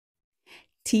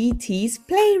TT's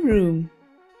Playroom.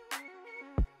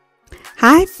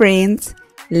 Hi friends,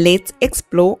 let's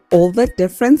explore all the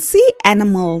different sea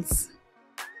animals.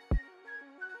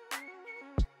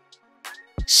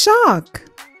 Shark.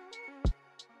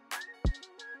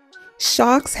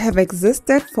 Sharks have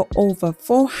existed for over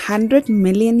 400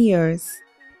 million years.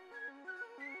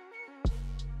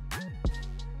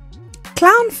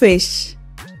 Clownfish.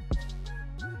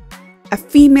 A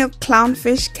female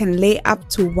clownfish can lay up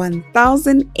to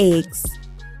 1,000 eggs.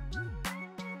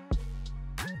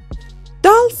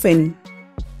 Dolphin.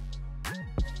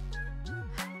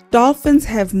 Dolphins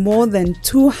have more than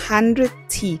 200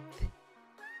 teeth.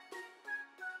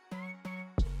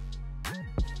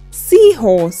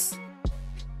 Seahorse.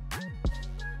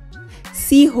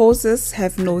 Seahorses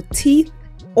have no teeth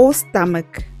or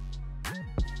stomach.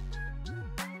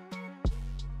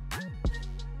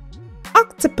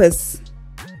 Octopus.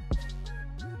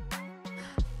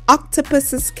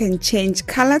 Octopuses can change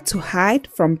color to hide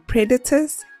from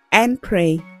predators and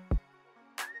prey.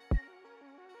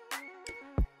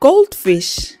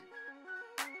 Goldfish.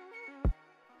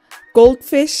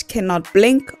 Goldfish cannot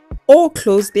blink or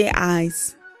close their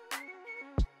eyes.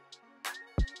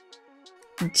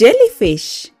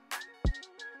 Jellyfish.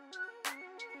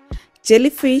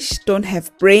 Jellyfish don't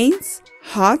have brains,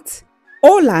 heart,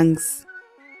 or lungs.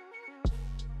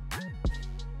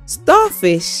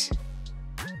 Starfish.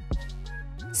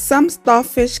 Some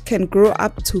starfish can grow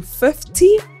up to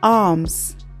 50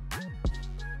 arms.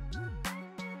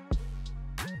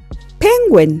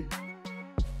 Penguin.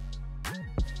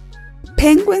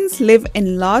 Penguins live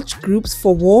in large groups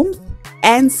for warmth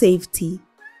and safety.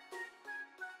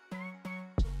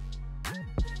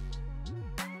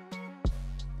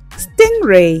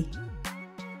 Stingray.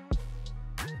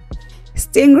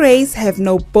 Stingrays have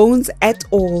no bones at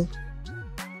all.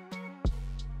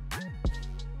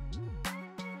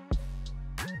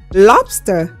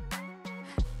 Lobster.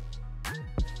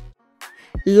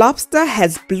 Lobster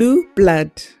has blue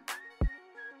blood.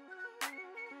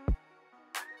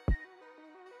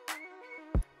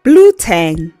 Blue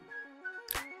tang.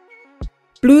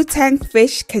 Blue tang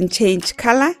fish can change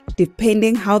color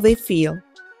depending how they feel.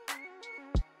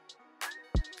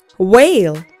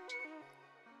 Whale.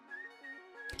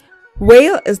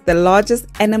 Whale is the largest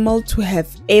animal to have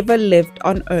ever lived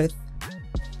on Earth.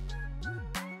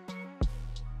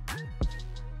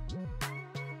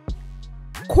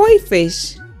 Koi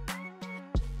fish.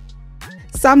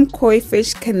 Some koi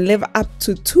fish can live up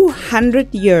to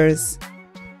 200 years.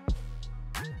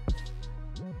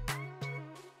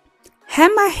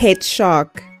 Hammerhead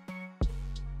shark.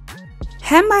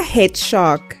 Hammerhead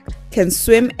shark can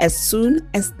swim as soon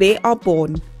as they are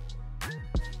born.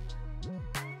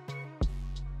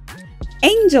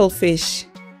 Angelfish.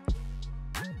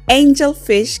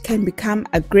 Angelfish can become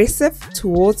aggressive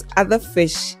towards other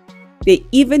fish. They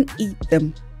even eat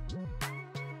them.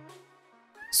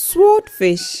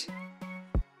 Swordfish.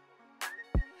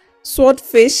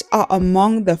 Swordfish are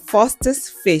among the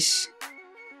fastest fish.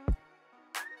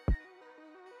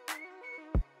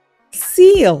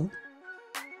 Seal.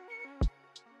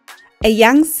 A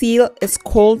young seal is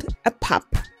called a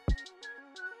pup.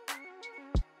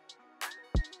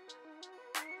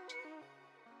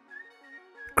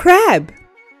 Crab.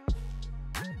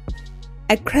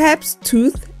 A crab's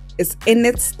tooth is in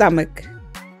its stomach.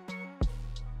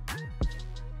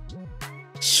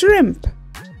 Shrimp.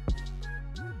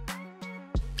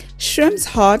 Shrimp's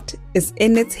heart is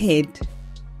in its head.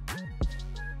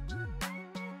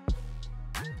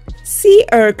 Sea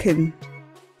urchin.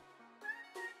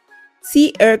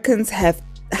 Sea urchins have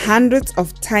hundreds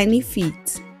of tiny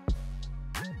feet.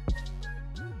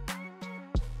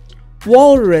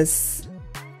 Walrus.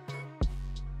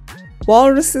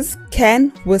 Walruses can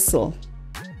whistle.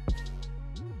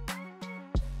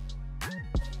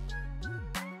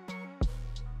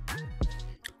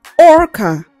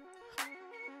 Orca.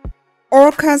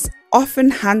 Orcas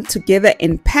often hunt together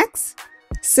in packs,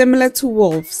 similar to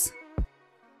wolves.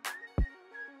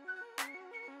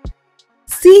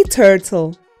 Sea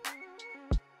turtle.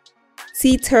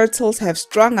 Sea turtles have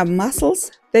stronger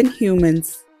muscles than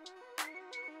humans.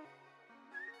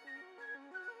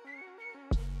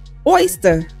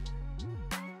 Oyster.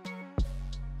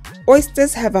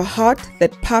 Oysters have a heart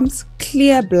that pumps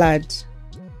clear blood.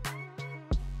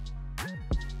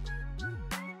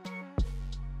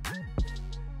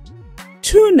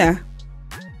 Tuna.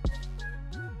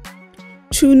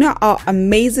 Tuna are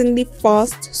amazingly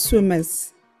fast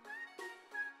swimmers.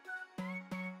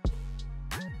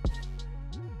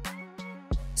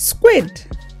 Squid.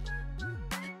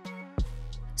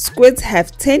 Squids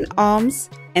have 10 arms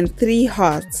and 3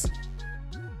 hearts.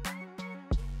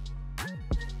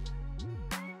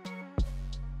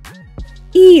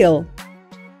 Eel.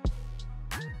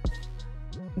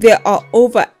 There are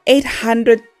over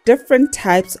 800 different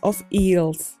types of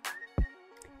eels.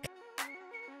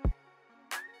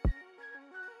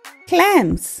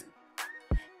 Clams.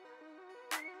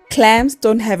 Clams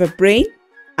don't have a brain,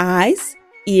 eyes,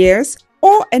 ears,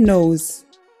 or a nose.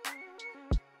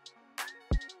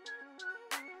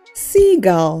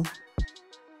 Seagull.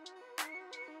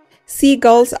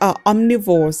 Seagulls are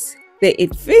omnivores. They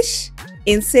eat fish,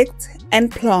 insects,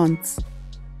 and plants.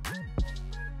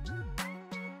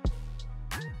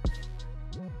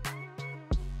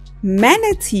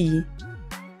 Manatee.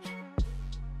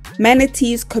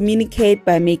 Manatees communicate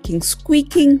by making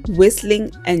squeaking,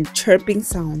 whistling, and chirping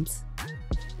sounds.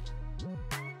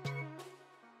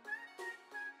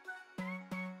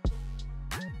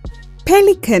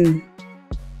 Pelican.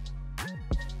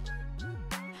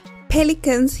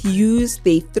 Pelicans use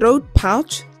their throat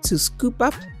pouch to scoop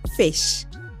up fish.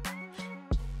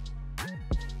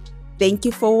 Thank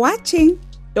you for watching.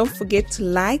 Don't forget to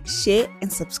like, share,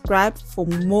 and subscribe for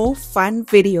more fun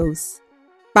videos.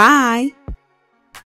 Bye!